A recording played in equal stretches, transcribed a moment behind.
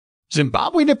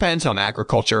Zimbabwe depends on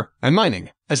agriculture and mining,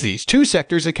 as these two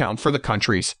sectors account for the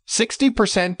country's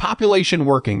 60% population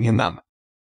working in them.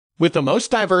 With the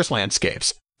most diverse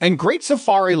landscapes and great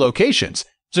safari locations,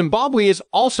 Zimbabwe is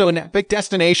also an epic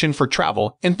destination for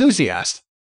travel enthusiasts.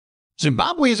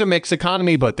 Zimbabwe is a mixed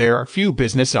economy, but there are few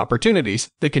business opportunities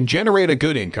that can generate a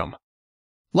good income.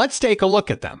 Let's take a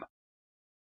look at them.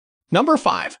 Number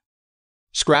 5.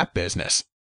 Scrap business.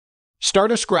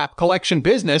 Start a scrap collection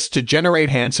business to generate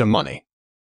handsome money.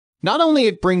 Not only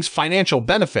it brings financial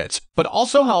benefits, but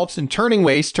also helps in turning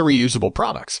waste to reusable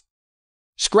products.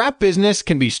 Scrap business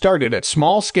can be started at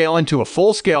small scale into a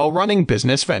full-scale running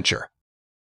business venture.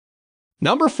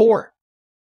 Number 4.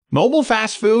 Mobile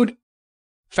fast food.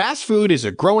 Fast food is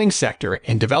a growing sector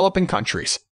in developing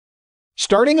countries.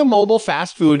 Starting a mobile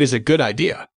fast food is a good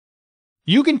idea.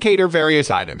 You can cater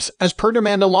various items as per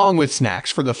demand along with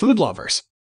snacks for the food lovers.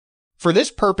 For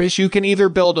this purpose, you can either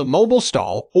build a mobile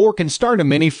stall or can start a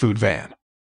mini food van.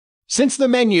 Since the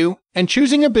menu and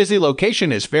choosing a busy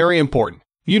location is very important,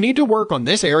 you need to work on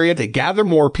this area to gather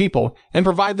more people and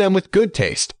provide them with good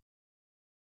taste.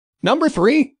 Number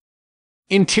 3.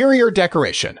 Interior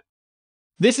decoration.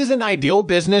 This is an ideal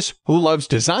business who loves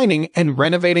designing and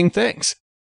renovating things.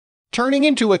 Turning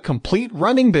into a complete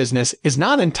running business is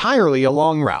not entirely a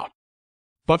long route.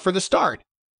 But for the start,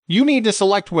 you need to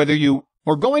select whether you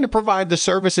are going to provide the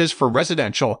services for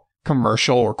residential,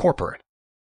 commercial, or corporate.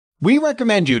 We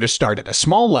recommend you to start at a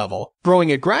small level, growing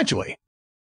it gradually.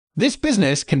 This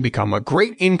business can become a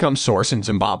great income source in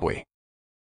Zimbabwe.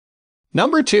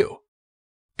 Number 2.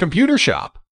 Computer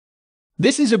shop.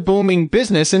 This is a booming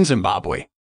business in Zimbabwe.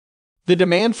 The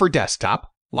demand for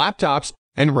desktop, laptops,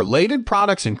 and related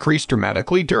products increased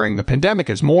dramatically during the pandemic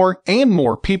as more and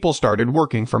more people started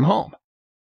working from home.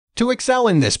 To excel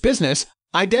in this business,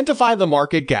 identify the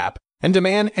market gap and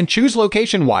demand and choose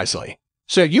location wisely,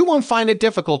 so you won't find it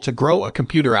difficult to grow a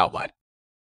computer outlet.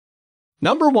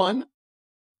 Number 1.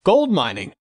 Gold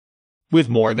mining. With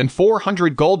more than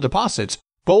 400 gold deposits,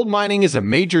 gold mining is a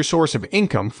major source of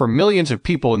income for millions of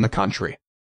people in the country.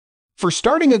 For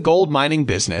starting a gold mining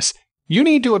business, you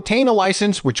need to obtain a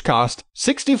license which costs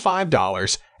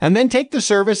 $65 and then take the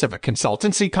service of a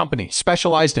consultancy company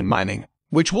specialized in mining,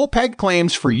 which will peg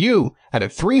claims for you at a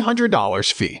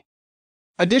 $300 fee.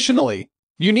 Additionally,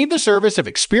 you need the service of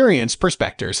experienced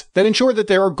prospectors that ensure that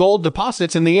there are gold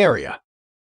deposits in the area.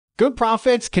 Good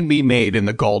profits can be made in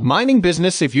the gold mining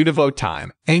business if you devote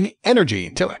time and energy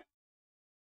into it.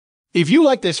 If you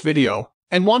like this video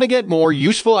and want to get more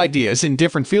useful ideas in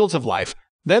different fields of life,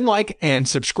 then like and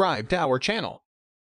subscribe to our channel.